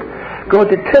you to do it. God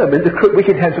determined the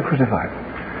wicked hands of crucified.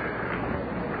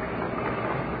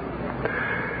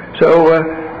 So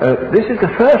this is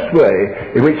the first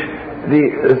way in which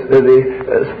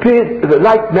the Spirit, the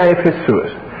light manifests through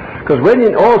us. Because when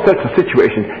in all sorts of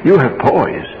situations you have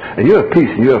poise, and you have peace,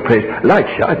 and you have praise, light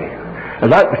shining. A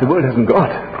light which the world hasn't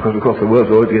got, because of course the world's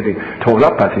always getting torn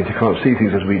up by things. You can't see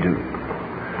things as we do.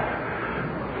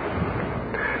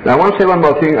 Now I want to say one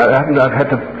more thing. I've had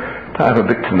to tie up a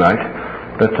bit tonight,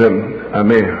 but I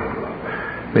may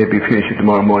be finished it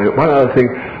tomorrow morning. One other thing,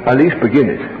 I'll at least begin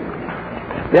it.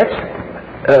 That's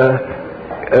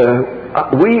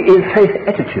we in faith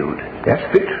attitude. That's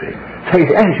victory.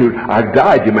 Faith attitude, I've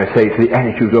died, you may say, to the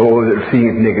attitude of seeing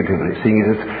it negatively, seeing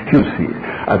it as you see it.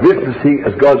 I've written to see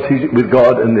as God sees it with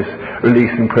God, and this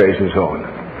release and praise and so on.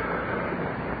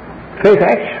 Faith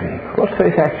action. What's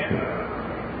faith action?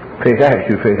 Faith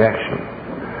attitude, faith action.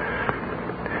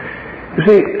 You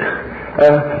see,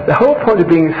 the whole point of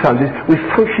being sons is we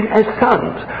function as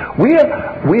sons. We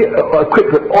are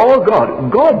equipped with all of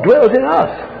God. God dwells in us.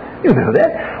 You know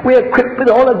that. We are equipped with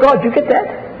all of God. You get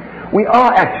that? We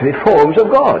are actually forms of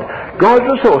God. God's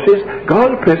resources,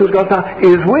 God's presence, God's power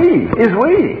is we.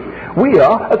 We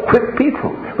are equipped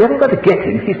people. We haven't got to get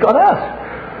him, he's got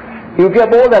us. You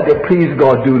get all that, please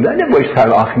God do that. I never waste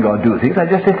time asking God to do things. I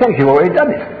just say, thank you, you've already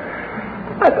done it.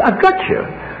 I've got you.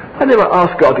 I never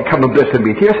ask God to come and bless a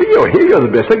meeting. I say, you're here, you're the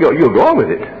blesser, you'll go on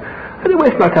with it. I don't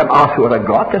waste my time asking what I've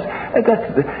got.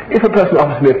 If a person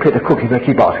offers me a plate of cookies and I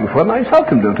keep asking for them, I insult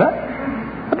them, don't I?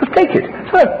 I just take it.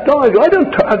 So I've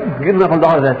given up a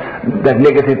lot of that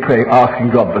negative praying, asking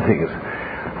God for things.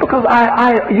 Because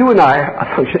you and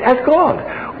I function as God.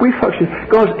 We function,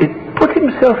 God put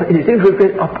himself in his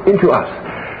influence up into us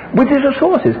with his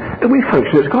resources, and we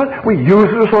function as God. We use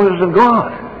the resources of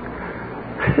God.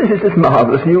 This is this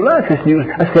marvelous new life, this new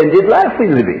ascended life we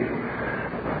live in.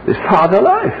 This Father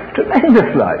life,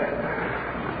 tremendous life.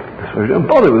 So we don't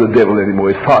bother with the devil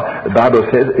anymore. The Bible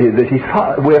says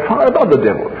that we're far above the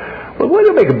devil. Well, why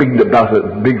do you make a big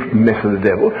mess of the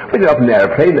devil? When you're up in an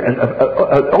airplane, an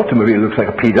automobile looks like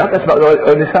a peanut. That's about the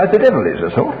only size the devil is,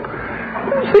 that's all.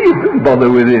 So you don't bother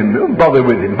with him. Don't bother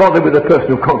with him. Bother with the person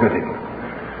who conquered him.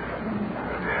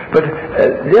 But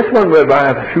just one word, I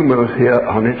have a few moments here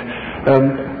on it.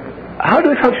 How do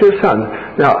we function as sons?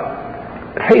 Now,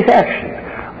 faith action.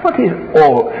 What is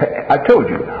all, I told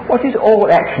you, what is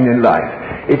all action in life?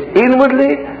 It's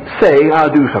inwardly saying, I'll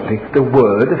do something. The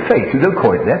word of faith, you don't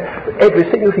call it that. Every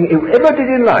single thing you ever did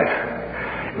in life.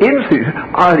 Inwardly,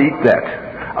 I'll eat that.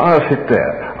 I'll sit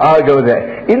there. I'll go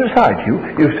there. Inside you,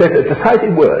 you've said a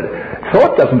decided word.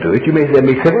 Thought doesn't do it. There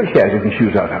may be several chairs you can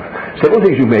choose out of. Several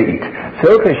things you may eat.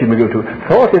 Several places you may go to.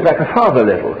 Thought is like a father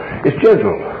level. It's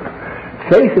general.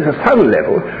 Faith is a son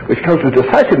level, which comes with a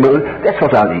decisive moment. That's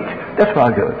what I'll eat. That's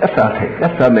what I'll go. That's what I'll take.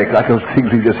 That's what I'll make. Like those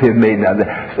things we just hear made now.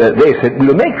 They said,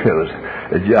 we'll make those.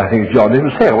 I think John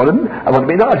didn't say, I want to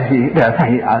be an artist.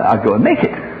 I'll go and make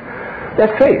it.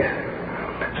 That's faith.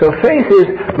 So faith is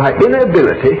my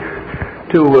inability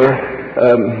to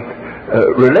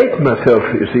relate myself,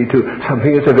 you see, to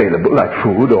something that's available, like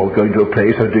food or going to a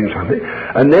place or doing something.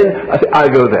 And then I say, I'll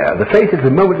go there. The faith is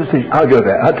the moment decision. I'll go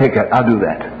there. I'll take that. I'll do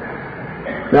that.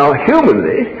 Now,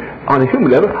 humanly, on a human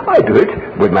level, I do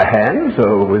it with my hands,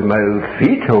 or with my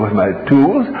feet, or with my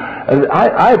tools, and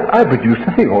I produce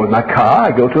a thing, or with my car,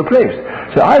 I go to a place.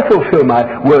 So I fulfill my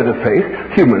word of faith,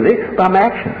 humanly, by my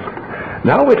actions.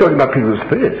 Now we're talking about people's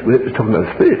spirits. We're talking about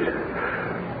the Spirit.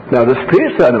 Now, the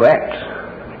Spirit's the one who acts.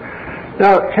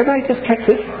 Now, can I just catch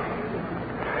this?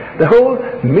 The whole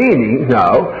meaning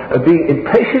now of being in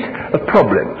places of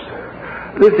problems.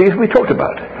 The things we talked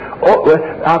about.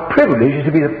 Our privilege is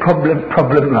to be the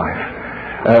problem life,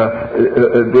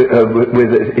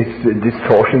 with its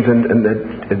distortions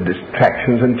and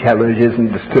distractions and challenges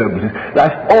and disturbances.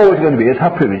 Life's always going to be, it's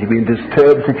our privilege to be in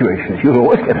disturbed situations. You'll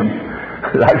always get them.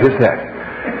 Life is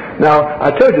that. Now, I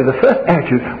told you the first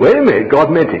attitude, wait a minute, God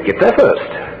meant it, get there first.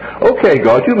 Okay,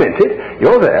 God, you meant it.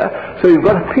 You're there. So you've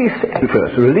got a peace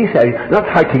first, a release, not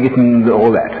fighting it and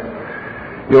all that.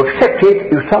 You accept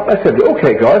it, you stop by saying,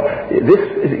 okay, God,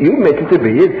 you meant it to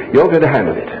be, you're going to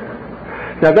handle it.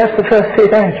 Now that's the first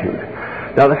faith attitude.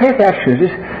 Now the faith attitude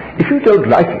is, if you don't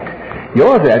like it,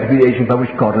 you're there to be the agent by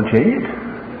which God will change it.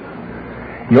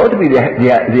 You're to be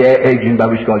the agent by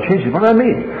which God changes it. What do I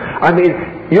mean? I mean,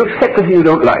 you accept the thing you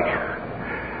don't like.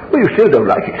 Well, you still don't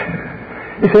like it.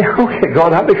 You say, okay,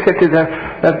 God, I've accepted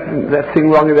that thing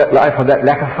wrong in that life, or that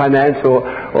lack of finance, or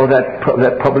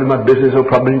that problem in my business, or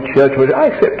problem in church, or I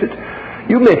accept it.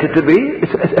 You meant it to be.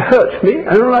 It hurts me.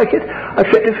 I don't like it. I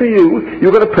accept it for you.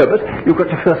 You've got a purpose. You've got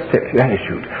your first step, your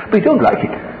attitude. But you don't like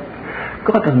it.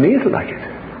 God doesn't mean you to like it.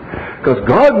 Because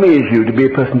God means you to be a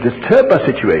person disturbed by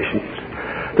situations,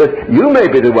 that you may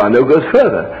be the one who goes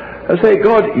further. I say,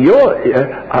 God,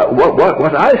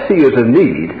 what I see as a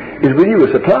need is with you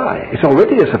a supply. It's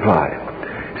already a supply.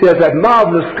 See, there's that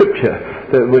marvelous scripture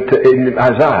in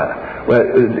Isaiah where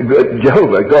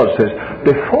Jehovah, God says,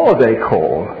 before they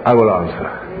call, I will answer.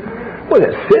 Well,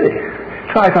 that's silly.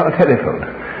 Try it on the telephone.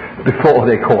 Before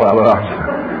they call, I will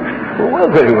answer. Well,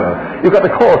 very well. You've got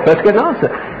to call first, get an answer.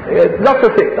 Lots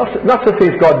of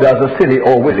things God does are silly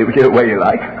or willy, whichever way you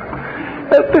like.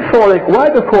 Why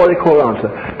before they call answer?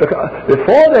 Because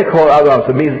before they call our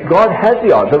answer means God has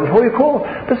the answer before you call.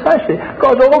 Precisely.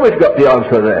 God's always got the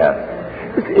answer there.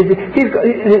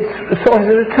 Its source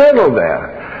is eternal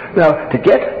there. Now, to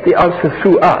get the answer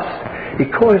through us, He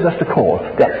causes us to call.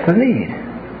 That's the need.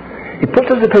 He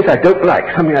puts us in a place I don't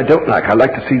like, something I don't like. I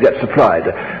like to see that supplied,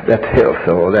 that health,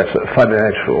 or that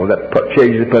financial, or that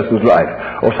changes a person's life,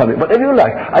 or something. Whatever you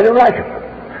like, I don't like it.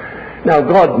 Now,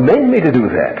 God meant me to do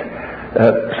that.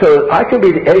 So I can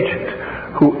be the agent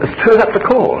who has turned up the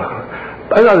call.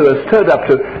 In other words, turned up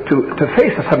to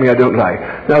face something I don't like.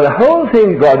 Now the whole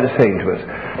thing God is saying to us,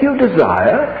 you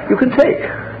desire, you can take.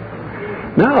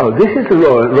 Now this is the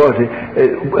loyalty.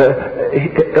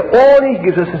 All He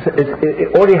gives us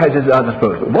all He has is at our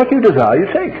disposal. What you desire, you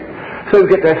take. So you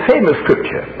get that famous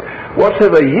scripture,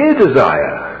 whatsoever ye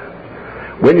desire,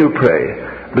 when you pray,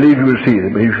 believe you receive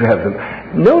them, and you shall have them.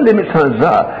 No limits on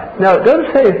desire. Now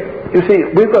don't say, you see,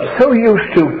 we've got so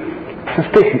used to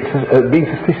being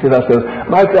suspicious of ourselves.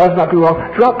 My desires might be wrong.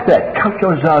 Drop that. Count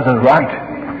your desires as right.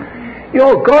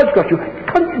 God's got you.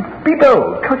 Be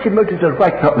bold. Count your motives as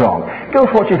right, not wrong. Go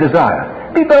for what you desire.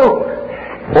 Be bold.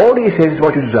 All He says is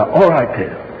what you desire. All right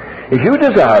then. If you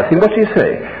desire, think what do you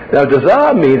say? Now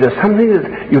desire means there's something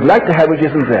that you'd like to have which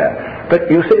isn't there.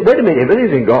 But you say, wait a minute,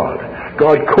 everything's in God.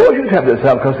 God calls you to have the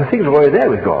desire because the things are already there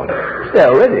with God. It's there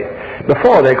already.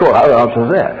 Before they call, our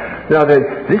answer's there. Now then,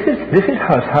 this is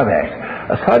how a son acts.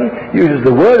 A son uses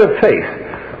the word of faith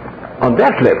on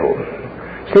that level,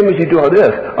 same as you do on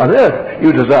earth. On earth,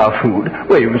 you desire food.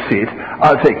 Well, you can see it.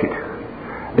 I'll take it.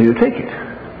 And you take it.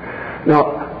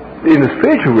 Now, in the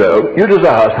spiritual realm, you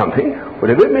desire something,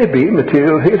 whatever it may be,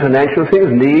 material things, financial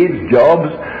things, needs, jobs,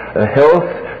 health,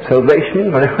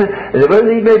 salvation, whatever the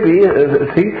need may be,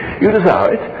 you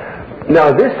desire it.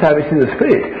 Now this time it's in the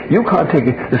Spirit. You can't take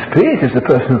it. The Spirit is the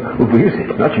person who brings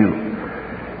it, not you.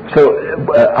 So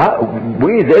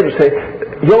we then say,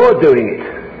 you're doing it.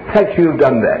 Thank you, you've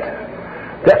done that.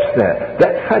 That's there.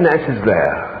 That finance is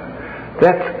there.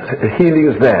 That healing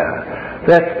is there.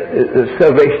 That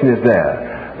salvation is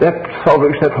there. That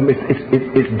salvation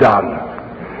is done.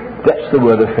 That's the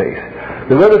word of faith.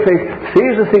 The word of faith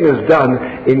sees the thing as done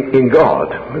in God,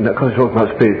 because it's talking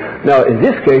about Spirit. Now, in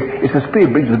this case, it's the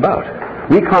Spirit brings it about.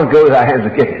 We can't go with our hands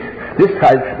and get it. This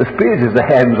time, the Spirit is the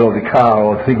hands or the car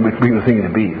or the thing which brings the thing into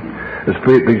being. The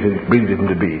Spirit brings it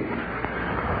into being.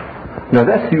 Now,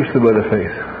 that's the use of the word of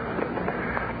faith.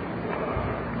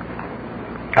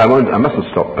 I mustn't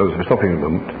stop. I was stopping a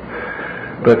moment.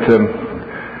 But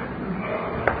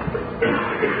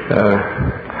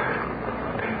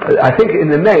I think in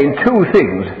the main two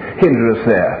things hinder us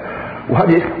there. One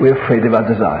is we're afraid of our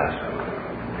desires.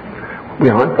 We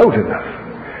aren't bold enough.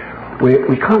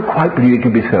 We can't quite believe it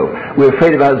can be so. We're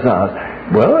afraid of our desires.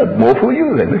 Well, more for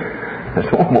you then.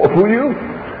 That's more for you.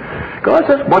 God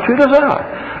says, what you desire.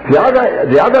 The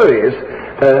other is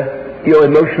your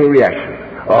emotional reaction.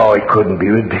 Oh, it couldn't be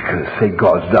ridiculous. Say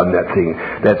God's done that thing.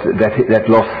 That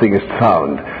lost thing is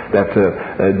found. That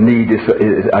need is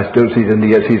I don't see the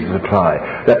need, I see the supply.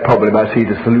 That problem, I see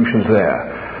the solutions there.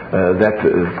 That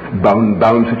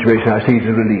bound situation, I see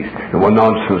the release. And one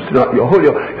nonsense. Your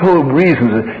whole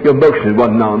reasons, your emotions,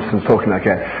 one nonsense talking like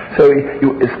that. So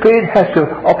Spirit has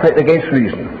to operate against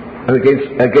reason and against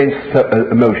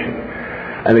emotion.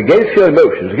 And against your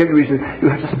emotions, against your reason, you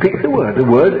have to speak the word. The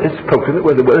word is spoken, the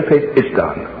word of faith is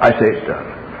done. I say it's done.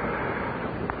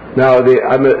 Now, the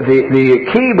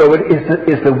key moment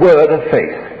is the word of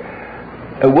faith.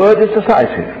 A word is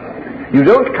decisive. You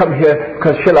don't come here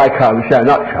because shall I come, shall I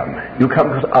not come? You come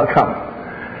because I'll come.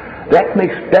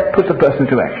 That puts a person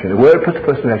into action. The word puts a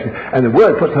person into action, and the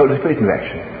word puts the Holy Spirit into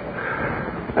action.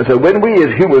 And so when we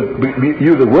as humans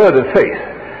use the word of faith,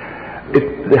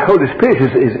 the Holy Spirit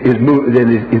is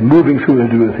moving through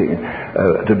and doing the thing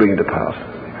to bring it to pass.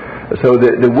 So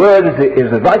the word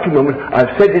is the vital moment.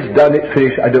 I've said it's done, it's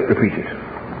finished, I don't repeat it.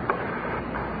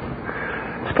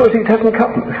 Supposing it doesn't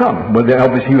come. Well, then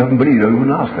obviously you haven't believed it, or you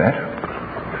wouldn't ask that.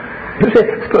 You say,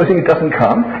 supposing it doesn't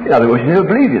come, in other words, you never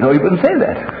believed it, or you wouldn't say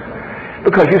that.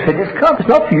 Because you said it's come. It's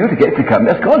not for you to get it to come,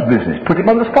 that's God's business. Put him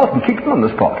on the spot and keep him on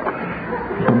the spot.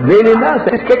 Nail him down,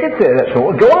 say, just get it there, that's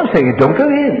all. Go on saying it, don't go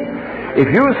in. If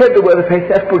you said the word of faith,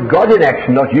 that's put God in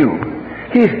action, not you.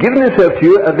 He's given himself to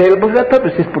you, available for that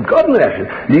purpose. He's put God in action.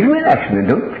 Leave him in action, and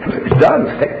don't. It's done.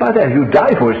 Stick by that. You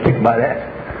die for it, stick by that.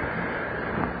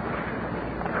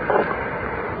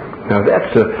 Now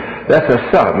that's a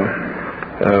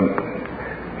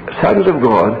sons of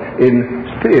God in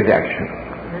spirit action.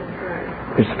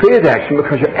 In spirit action,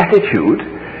 because your attitude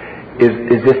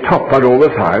is just top one all the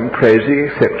time, praising,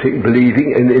 accepting,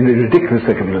 believing in the ridiculous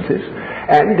circumstances,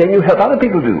 and then you help other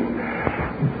people do.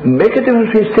 Make a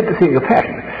difference between sympathy and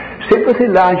compassion. Sympathy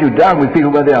lies you down with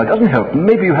people where they are. It doesn't help them.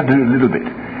 Maybe you have to do a little bit.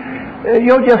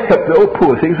 You'll just help the old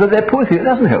poor things, but they're poor things. It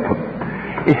doesn't help them.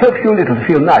 It helps you a little to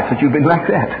feel nice that you've been like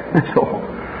that. That's all.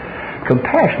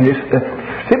 Compassion is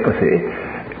sympathy.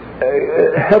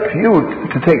 Helps you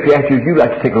to take the attitude you like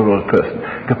to take over a person.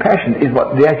 Compassion is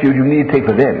what the attitude you need to take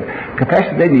for them.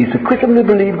 Compassion they need to quicken them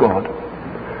to believe God.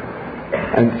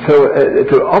 And so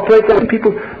to operate on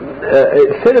people,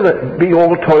 instead of being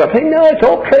all torn up, saying, no, it's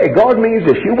okay, God means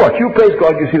this. You watch, you praise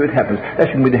God, you see what happens. That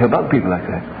shouldn't be to help other people like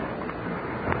that.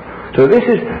 So this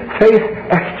is faith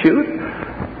attitude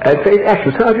and faith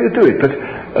action. So how do you do it? But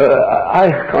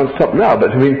I can't stop now, but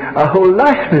I mean, our whole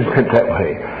life's been spent that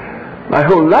way. My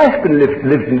whole life has been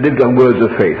lived on words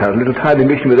of faith. I was a little tiny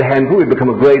mission with a handful. We've become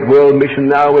a great world mission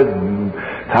now with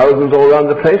thousands all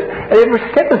around the place. And every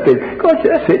step has been, God,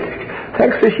 that's it.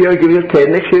 Thanks this year, give us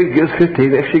 10. Next year, give us 15.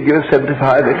 Next year, give us 75.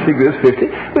 Next year, give us 50.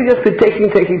 We've just been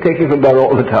taking from God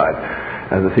all the time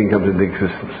as the thing comes into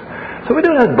existence. So we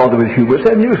don't have to bother with humors.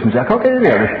 They're nuisance. I can't get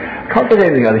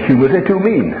anything out of humors. They're too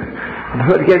mean. I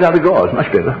prefer to get it out of God.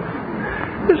 Much better.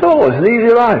 It's always an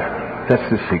easier life. That's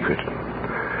the secret.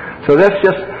 So that's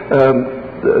just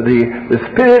the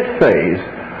spirit phase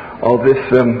of this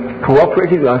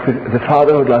cooperating life with the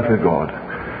fatherhood life with God.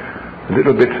 A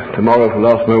little bit tomorrow, for the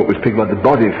last moment, we'll speak about the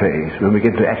body phase when we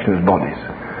get to action as bodies.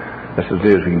 That's as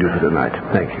near as we can do for tonight.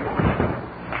 Thank you.